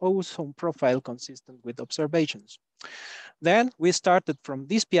our ozone profile consistent with observations. Then we started from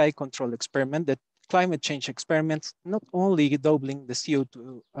this PI control experiment, the climate change experiments, not only doubling the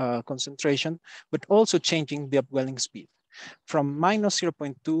CO2 concentration, but also changing the upwelling speed from minus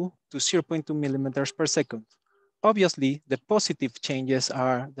 0.2 to 0.2 millimeters per second. Obviously, the positive changes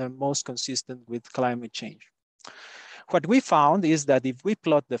are the most consistent with climate change. What we found is that if we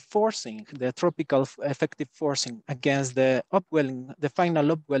plot the forcing, the tropical effective forcing against the upwelling, the final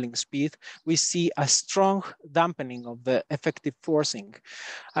upwelling speed, we see a strong dampening of the effective forcing.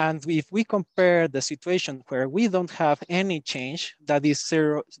 And if we compare the situation where we don't have any change, that is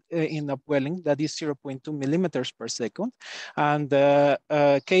zero in upwelling, that is 0.2 millimeters per second, and the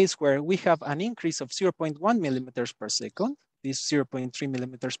case where we have an increase of 0.1 millimeters per second, this 0.3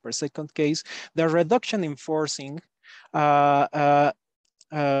 millimeters per second case, the reduction in forcing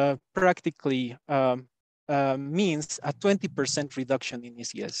practically means a 20% reduction in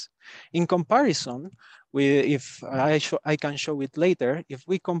ECS. In comparison, if I can show it later, if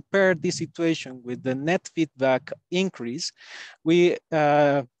we compare this situation with the net feedback increase, we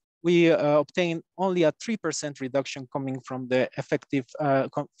obtain only a 3% reduction coming from the effective,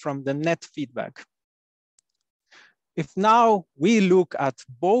 from the net feedback. If now we look at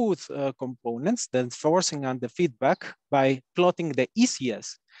both components, the forcing and the feedback, by plotting the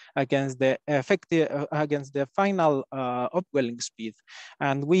ECS against the effective, against the final upwelling speed,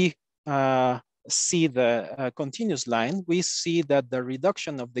 and we see the continuous line, we see that the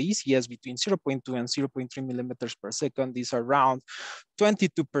reduction of the ECS between 0.2 and 0.3 millimeters per second is around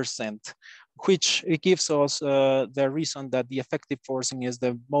 22%, which gives us the reason that the effective forcing is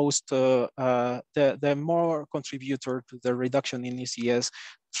the most, the more contributor to the reduction in ECS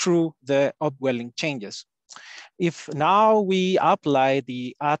through the upwelling changes. If now we apply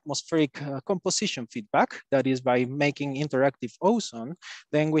the atmospheric composition feedback, that is by making interactive ozone,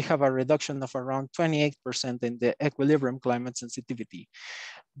 then we have a reduction of around 28% in the equilibrium climate sensitivity.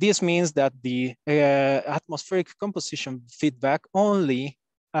 This means that the atmospheric composition feedback only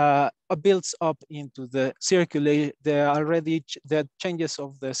builds up into the the changes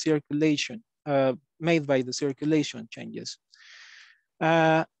of the circulation made by the circulation changes.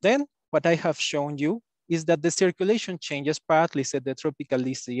 Then what I have shown you is that the circulation changes partly set the tropical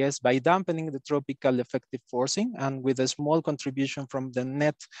ECS by dampening the tropical effective forcing and with a small contribution from the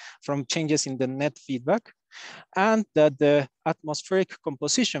net, from changes in the net feedback, and that the atmospheric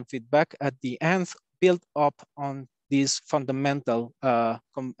composition feedback at the end built up on this fundamental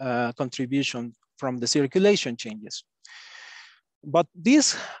contribution from the circulation changes. But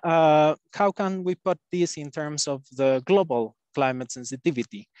this, how can we put this in terms of the global climate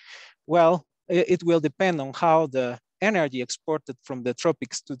sensitivity? Well, it will depend on how the energy exported from the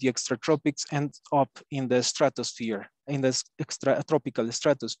tropics to the extratropics ends up in the stratosphere, in the extratropical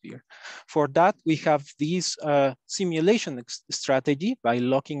stratosphere. For that, we have this simulation strategy by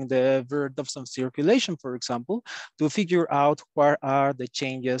locking the Dobson circulation, for example, to figure out what are the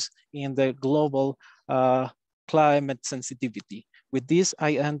changes in the global climate sensitivity. With this,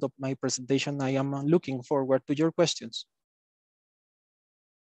 I end up my presentation. I am looking forward to your questions.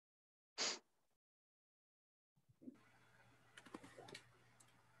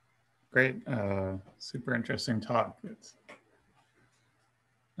 Great, super interesting talk. It's,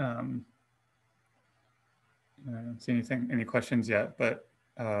 I don't see any questions yet, but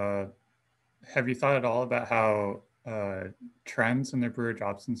have you thought at all about how trends in the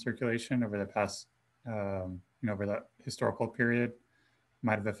Brewer-Dobson circulation over the past, over that historical period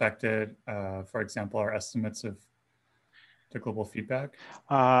might have affected, for example, our estimates of the global feedback?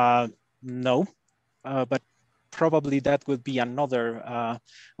 No, but probably that would be another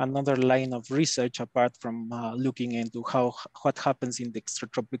another line of research apart from looking into what happens in the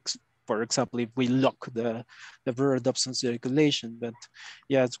extratropics. For example, if we lock the Brewer-Dobson circulation, but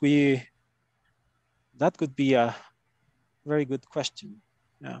yes, that could be a very good question.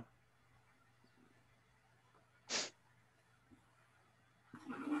 Yeah.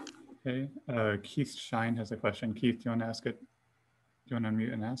 Okay, Keith Shine has a question. Keith, do you want to ask it? Do you want to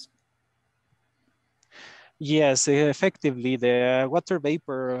unmute and ask? Yes, effectively, the water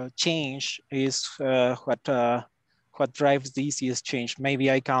vapor change is what drives the ECS change.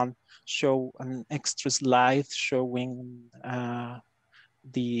 Maybe I can show an extra slide showing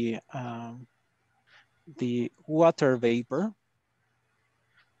the water vapor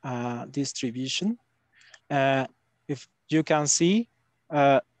distribution. If you can see,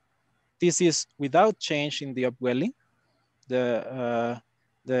 this is without change in the upwelling, the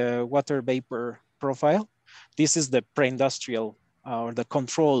water vapor profile. This is the pre-industrial or the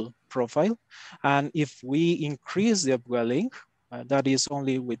control profile. And if we increase the upwelling, that is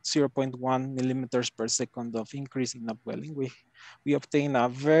only with 0.1 millimeters per second of increase in upwelling, we obtain a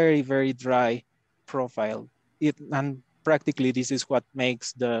very, very dry profile. And practically this is what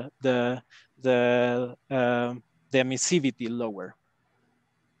makes the emissivity lower,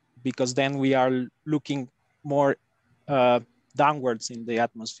 because then we are looking more downwards in the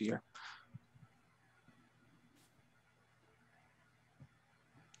atmosphere.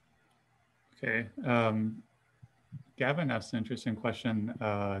 Okay. Gavin asked an interesting question.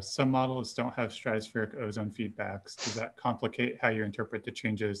 Some models don't have stratospheric ozone feedbacks. Does that complicate how you interpret the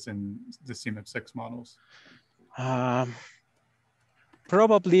changes in the CMIP6 models?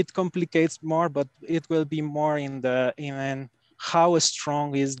 Probably it complicates more, but it will be more in how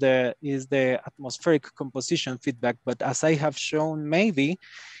strong is the atmospheric composition feedback. But as I have shown, maybe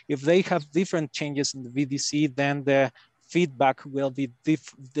if they have different changes in the VDC, then the feedback will be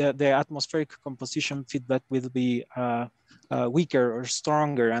the atmospheric composition feedback will be weaker or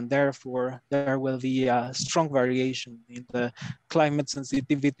stronger, and therefore there will be a strong variation in the climate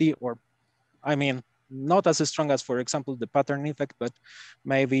sensitivity, or I mean, not as strong as, for example, the pattern effect, but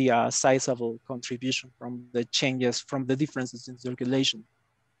maybe a sizable contribution from the changes, from the differences in circulation.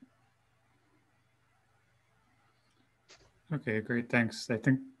 Okay, great, thanks. I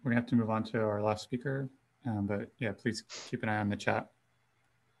think we're gonna have to move on to our last speaker, but yeah, please keep an eye on the chat.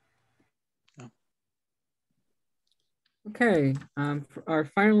 Okay, for our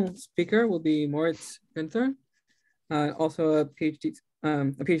final speaker will be Moritz Günther, also a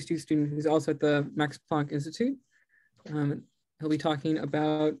PhD student who's also at the Max Planck Institute. He'll be talking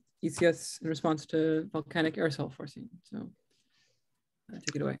about ECS in response to volcanic aerosol forcing. So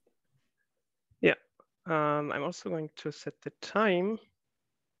take it away. Yeah, I'm also going to set the time.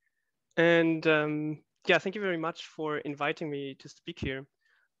 And yeah, thank you very much for inviting me to speak here.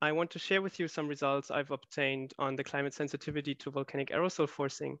 I want to share with you some results I've obtained on the climate sensitivity to volcanic aerosol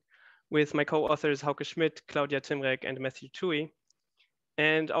forcing with my co-authors Hauke Schmidt, Claudia Timrek, and Matthew Toohey.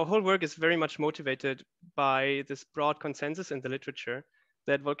 And our whole work is very much motivated by this broad consensus in the literature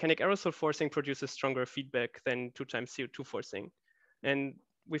that volcanic aerosol forcing produces stronger feedback than 2x CO2 forcing. And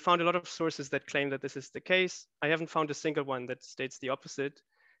we found a lot of sources that claim that this is the case. I haven't found a single one that states the opposite.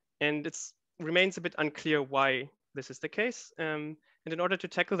 And it remains a bit unclear why this is the case. And in order to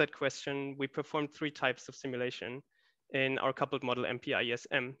tackle that question, we performed 3 types of simulation in our coupled model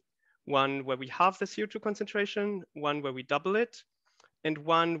MPI-ESM. One where we halve the CO2 concentration, one where we double it, and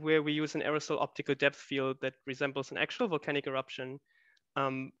one where we use an aerosol optical depth field that resembles an actual volcanic eruption,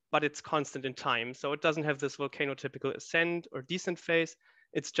 but it's constant in time. So it doesn't have this volcanotypical ascent or descent phase.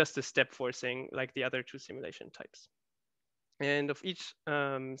 It's just a step forcing like the other 2 simulation types. And of each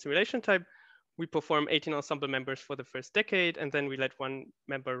simulation type, we perform 18 ensemble members for the first decade, and then we let one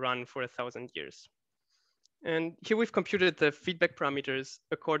member run for 1,000 years. And here we've computed the feedback parameters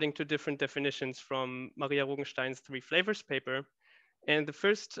according to different definitions from Maria Rugenstein's 3 flavors paper. And the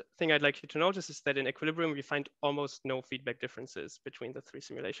first thing I'd like you to notice is that in equilibrium, we find almost no feedback differences between the 3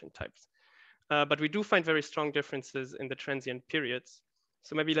 simulation types. But we do find very strong differences in the transient periods.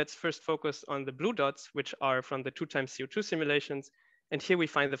 So maybe let's first focus on the blue dots, which are from the 2x CO2 simulations. And here we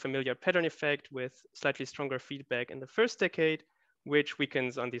find the familiar pattern effect with slightly stronger feedback in the first decade, which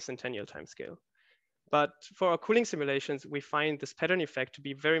weakens on the centennial timescale. But for our cooling simulations, we find this pattern effect to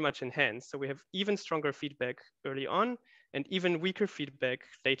be very much enhanced. So we have even stronger feedback early on and even weaker feedback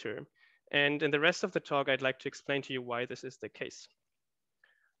later. And in the rest of the talk, I'd like to explain to you why this is the case.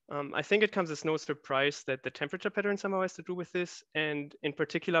 I think it comes as no surprise that the temperature pattern somehow has to do with this. And in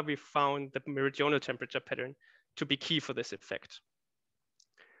particular, we found the meridional temperature pattern to be key for this effect.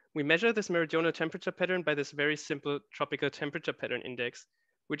 We measure this meridional temperature pattern by this very simple tropical temperature pattern index,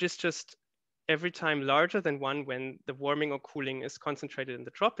 which is just every time larger than 1 when the warming or cooling is concentrated in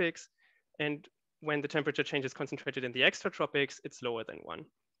the tropics, and when the temperature change is concentrated in the extratropics, it's lower than 1.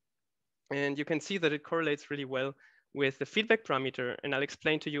 And you can see that it correlates really well with the feedback parameter, and I'll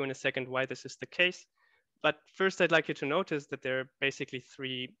explain to you in a second why this is the case. But first, I'd like you to notice that there are basically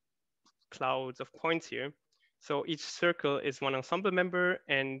 3 clouds of points here. So each circle is 1 ensemble member,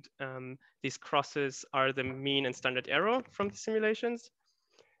 and these crosses are the mean and standard error from the simulations.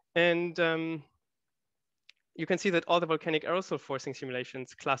 And you can see that all the volcanic aerosol forcing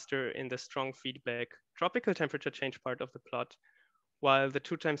simulations cluster in the strong feedback tropical temperature change part of the plot, while the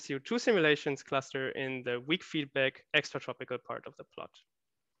 2x CO2 simulations cluster in the weak feedback extratropical part of the plot.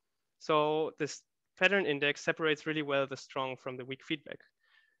 So this pattern index separates really well the strong from the weak feedback.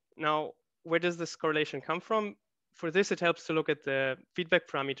 Now, where does this correlation come from? For this, it helps to look at the feedback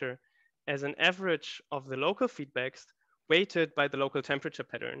parameter as an average of the local feedbacks weighted by the local temperature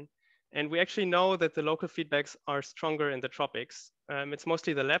pattern. And we actually know that the local feedbacks are stronger in the tropics. It's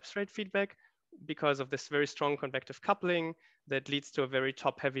mostly the lapse rate feedback because of this very strong convective coupling that leads to a very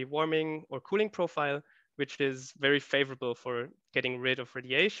top-heavy warming or cooling profile, which is very favorable for getting rid of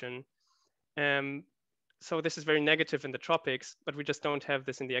radiation. So this is very negative in the tropics, but we just don't have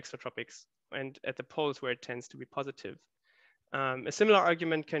this in the extratropics and at the poles where it tends to be positive. A similar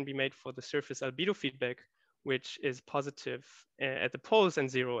argument can be made for the surface albedo feedback, which is positive at the poles and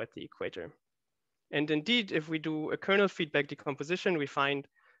 0 at the equator. And indeed, if we do a kernel feedback decomposition, we find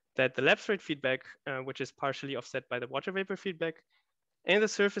that the lapse rate feedback, which is partially offset by the water vapor feedback, and the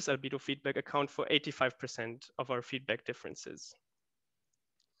surface albedo feedback account for 85% of our feedback differences.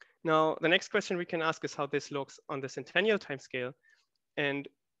 Now, the next question we can ask is how this looks on the centennial timescale. And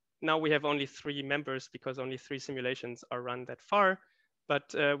now we have only 3 members because only 3 simulations are run that far.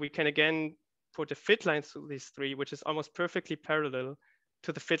 But we can again put a fit line through these 3, which is almost perfectly parallel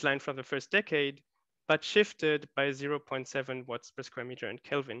to the fit line from the first decade, but shifted by 0.7 watts per square meter and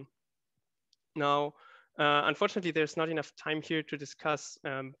Kelvin. Now, unfortunately, there's not enough time here to discuss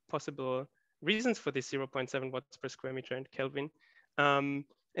possible reasons for this 0.7 watts per square meter and Kelvin. And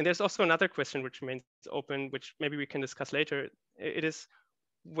there's also another question which remains open, which maybe we can discuss later. It is,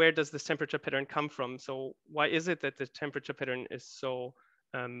 where does this temperature pattern come from? So why is it that the temperature pattern is so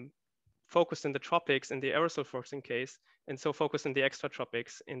focused in the tropics in the aerosol forcing case, and so focused in the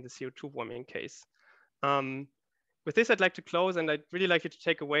extratropics in the CO2 warming case? With this, I'd like to close, and I'd really like you to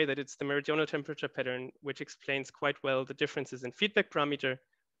take away that it's the meridional temperature pattern which explains quite well the differences in feedback parameter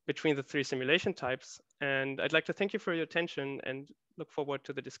between the 3 simulation types. And I'd like to thank you for your attention and look forward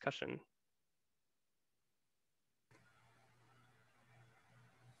to the discussion.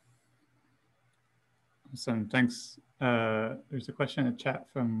 Awesome, thanks. There's a question in the chat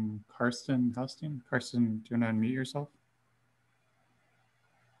from Karsten Haustein. Karsten, do you want to unmute yourself?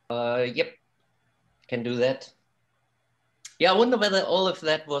 Yep, can do that. Yeah, I wonder whether all of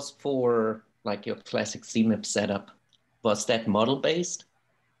that was for like your classic CMIP setup. Was that model-based?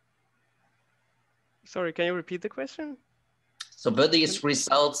 Sorry, can you repeat the question? So were these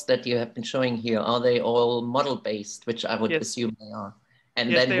results that you have been showing here, are they all model-based, which I would assume they are? And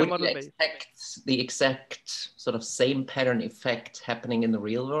yes, then would you expect the exact sort of same pattern effect happening in the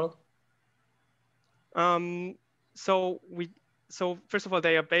real world? So first of all,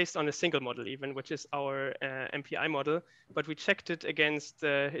 they are based on a single model even, which is our MPI model, but we checked it against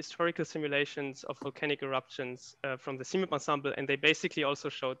historical simulations of volcanic eruptions from the CMIP ensemble, and they basically also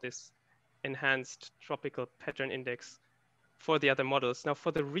showed this enhanced tropical pattern index for the other models. Now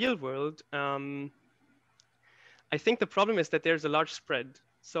for the real world, I think the problem is that there's a large spread.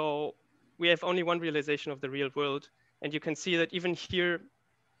 So we have only one realization of the real world, and you can see that even here,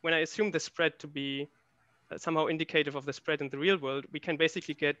 when I assume the spread to be somehow indicative of the spread in the real world, we can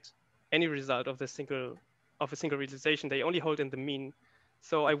basically get any result of a single realization. They only hold in the mean.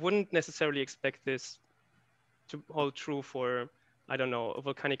 So I wouldn't necessarily expect this to hold true for, I don't know, a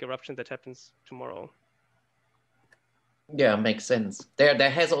volcanic eruption that happens tomorrow. Yeah, makes sense. There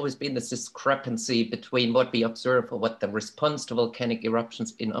has always been this discrepancy between what we observe or what the response to volcanic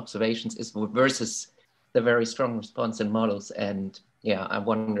eruptions in observations is versus the very strong response in models. And yeah, I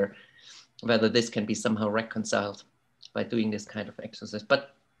wonder whether this can be somehow reconciled by doing this kind of exercise.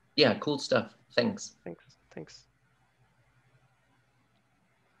 But yeah, cool stuff. Thanks. Thanks.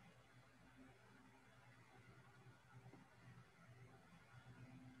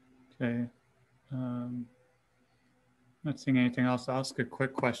 Okay. Not seeing anything else. I'll ask a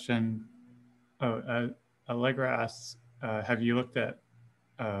quick question. Oh, Allegra asks, have you looked at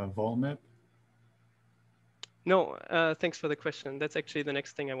VolMIP? No, thanks for the question. That's actually the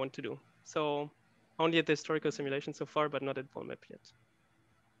next thing I want to do. So only at the historical simulation so far, but not at VolMIP yet.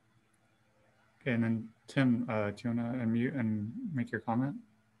 Okay, and then Tim, do you want to unmute and make your comment?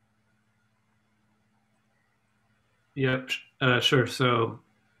 Yep, sure. So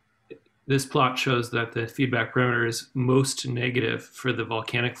this plot shows that the feedback parameter is most negative for the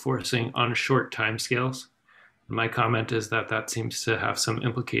volcanic forcing on short timescales. My comment is that that seems to have some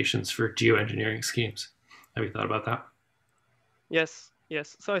implications for geoengineering schemes. Have you thought about that? Yes.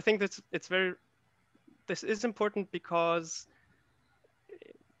 So I think this is important because,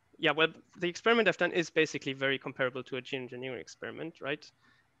 yeah, well, the experiment I've done is basically very comparable to a geoengineering experiment, right?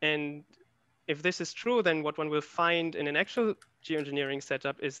 And if this is true, then what one will find in an actual geoengineering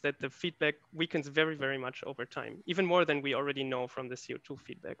setup is that the feedback weakens very, very much over time, even more than we already know from the CO2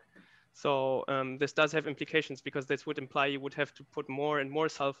 feedback. So this does have implications because this would imply you would have to put more and more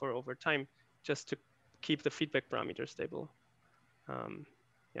sulfur over time just to keep the feedback parameter stable.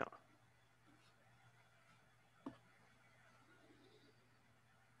 Yeah.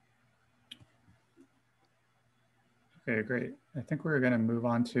 Okay, great. I think we're going to move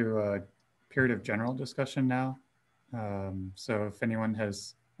on to a period of general discussion now. So if anyone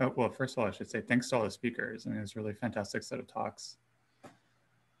has, well, first of all, I should say thanks to all the speakers. I mean, it was a really fantastic set of talks.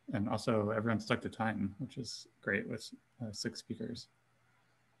 And also everyone stuck to time, which is great with 6 speakers.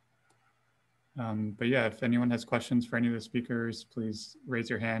 But yeah, if anyone has questions for any of the speakers, please raise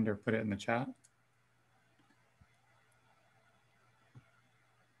your hand or put it in the chat.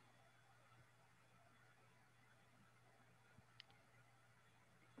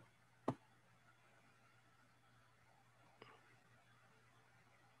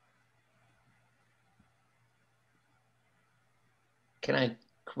 can I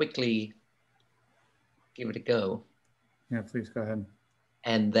quickly give it a go? Yeah, please go ahead.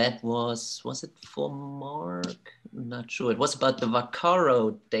 And that was it for Marc? I'm not sure. It was about the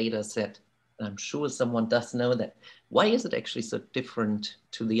Vaccaro data set. I'm sure someone does know that. Why is it actually so different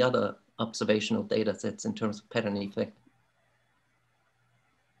to the other observational data sets in terms of pattern effect?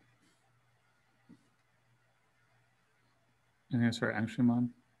 I think it's for Angshuman.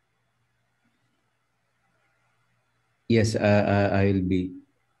 Yes, I will be.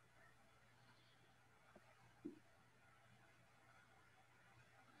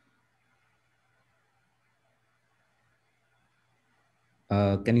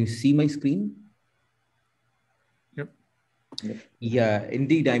 Can you see my screen? Yep. Yeah,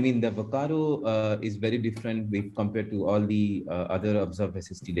 indeed. I mean, the Vaccaro is very different compared to all the other observed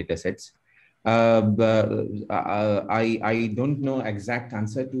SST data sets. I don't know exact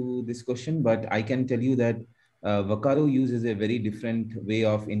answer to this question, but I can tell you that Vaccaro uses a very different way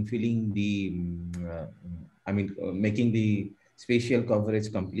of infilling the, making the spatial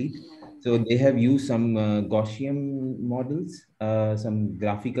coverage complete. So they have used some Gaussian models, some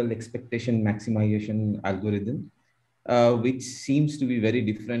graphical expectation maximization algorithm, which seems to be very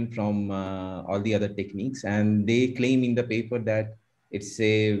different from all the other techniques. And they claim in the paper that it's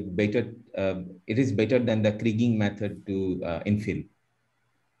a better, it is better than the Kriging method to infill.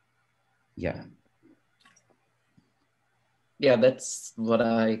 Yeah. Yeah, that's what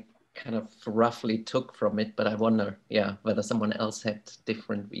I kind of roughly took from it, but I wonder, yeah, whether someone else had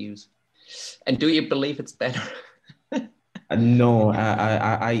different views. And do you believe it's better? No,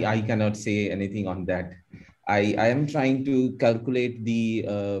 I cannot say anything on that. I am trying to calculate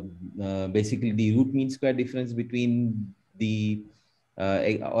the basically the root mean square difference between the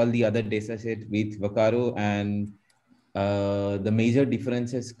all the other data set with Vaccaro, and the major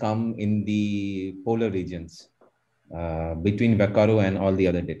differences come in the polar regions between Vaccaro and all the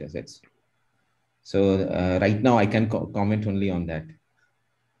other data sets. So right now I can comment only on that.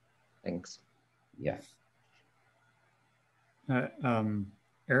 Thanks. Yeah.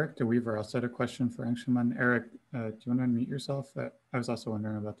 Eric DeWeaver also had a question for Angshuman. Eric, do you want to unmute yourself? I was also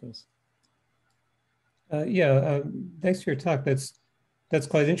wondering about this. Thanks for your talk. That's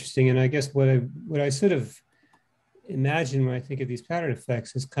quite interesting. And I guess what I sort of imagine when I think of these pattern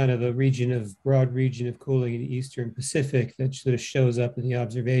effects is kind of a broad region of cooling in the Eastern Pacific that sort of shows up in the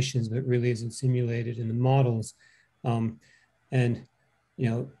observations, but really isn't simulated in the models. And, you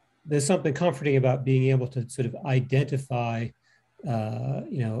know, there's something comforting about being able to sort of identify,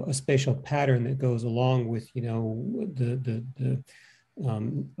 you know, a spatial pattern that goes along with, you know,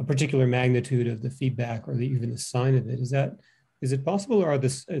 a particular magnitude of the feedback or even the sign of it. Is it possible, or are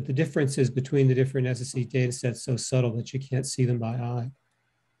the differences between the different SSE data sets so subtle that you can't see them by eye?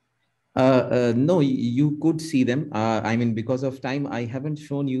 No, you could see them. I mean, because of time, I haven't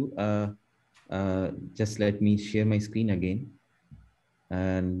shown you. Just let me share my screen again.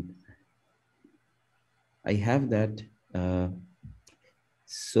 And I have that.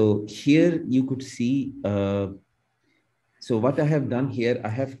 So here you could see, so what I have done here, I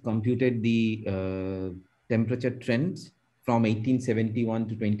have computed the temperature trends from 1871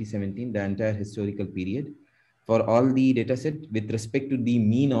 to 2017, the entire historical period, for all the data sets with respect to the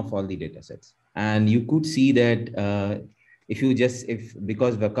mean of all the data sets. And you could see that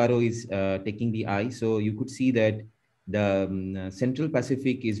because Vaccaro is taking the eye, so you could see that the Central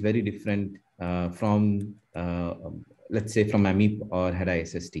Pacific is very different from, let's say, from AMIP or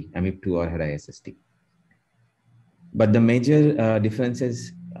HED-ISST, AMIP2 or HED-ISST. But the major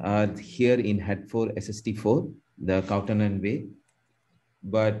differences are here in HED4, SST4, the Cowton and Way,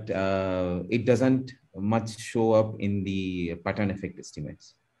 but it doesn't much show up in the pattern effect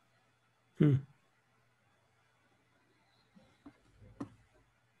estimates.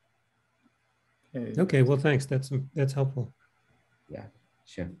 Okay, well, thanks. That's helpful. Yeah,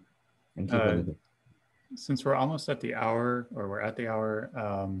 sure. Thank you. Since we're almost at the hour, or we're at the hour,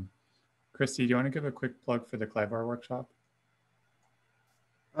 Christy, do you want to give a quick plug for the Clivar workshop?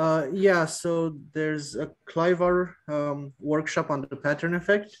 Yeah, so there's a Clivar workshop on the pattern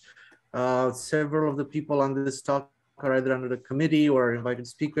effect. Several of the people on this talk are either under the committee or invited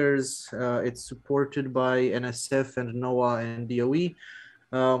speakers. It's supported by NSF and NOAA and DOE.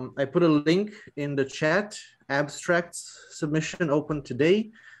 I put a link in the chat. Abstracts submission open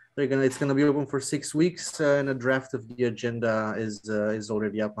today. It's gonna be open for 6 weeks, and a draft of the agenda is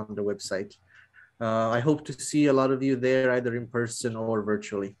already up on the website. I hope to see a lot of you there, either in person or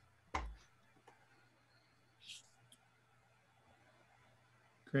virtually.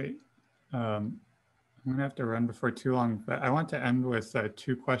 Great. I'm gonna have to run before too long, but I want to end with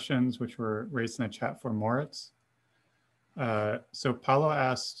 2 questions which were raised in the chat for Moritz. So Paulo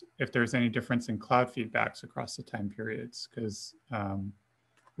asked if there's any difference in cloud feedbacks across the time periods, because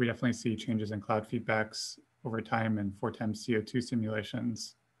we definitely see changes in cloud feedbacks over time in 4 times CO2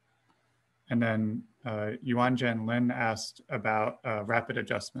 simulations. And then Yuan Jen Lin asked about rapid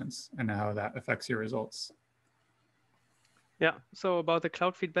adjustments and how that affects your results. Yeah, so about the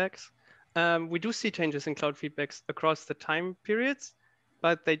cloud feedbacks, we do see changes in cloud feedbacks across the time periods,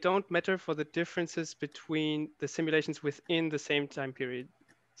 but they don't matter for the differences between the simulations within the same time period.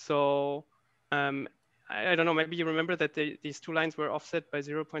 So I don't know, maybe you remember that these two lines were offset by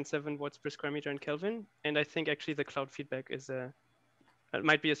 0.7 watts per square meter in Kelvin. And I think actually the cloud feedback is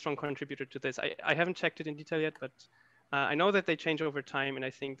might be a strong contributor to this. I haven't checked it in detail yet, but I know that they change over time. And I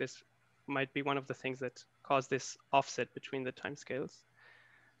think this might be one of the things that cause this offset between the timescales.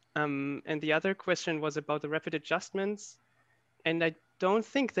 And the other question was about the rapid adjustments. And I don't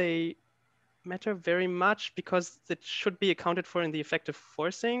think they matter very much because it should be accounted for in the effective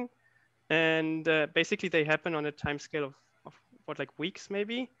forcing. And basically they happen on a time scale of what, like weeks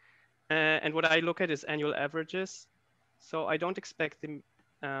maybe. And what I look at is annual averages. So I don't expect the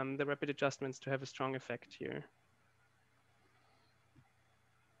rapid adjustments to have a strong effect here.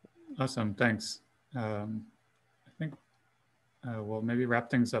 Awesome, thanks. I think we'll maybe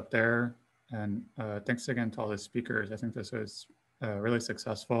wrap things up there. And thanks again to all the speakers. I think this was really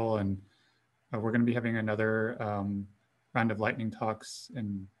successful, and we're going to be having another round of lightning talks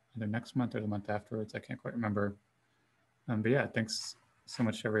in either next month or the month afterwards. I can't quite remember. But yeah, thanks so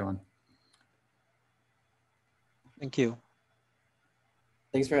much to everyone. Thank you.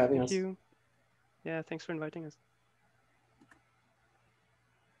 Thanks for having us. Thank you. Yeah, thanks for inviting us.